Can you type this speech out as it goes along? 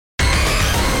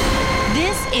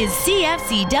is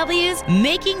CFCW's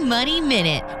Making Money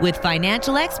Minute with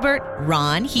financial expert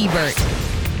Ron Hebert.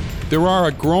 There are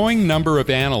a growing number of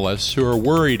analysts who are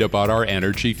worried about our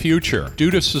energy future.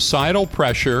 Due to societal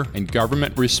pressure and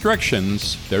government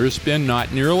restrictions, there has been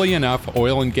not nearly enough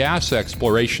oil and gas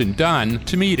exploration done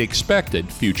to meet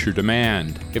expected future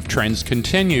demand. If trends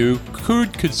continue,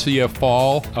 crude could see a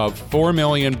fall of 4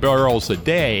 million barrels a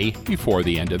day before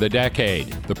the end of the decade.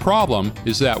 The problem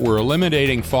is that we're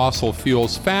eliminating fossil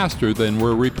fuels faster than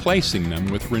we're replacing them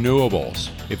with renewables.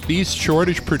 If these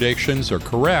shortage predictions are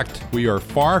correct, we are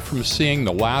far from seeing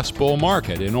the last bull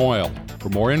market in oil. For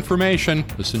more information,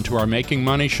 listen to our Making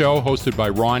Money show hosted by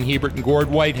Ron Hebert and Gord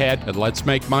Whitehead at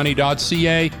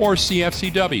letsmakemoney.ca or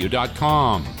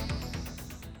cfcw.com.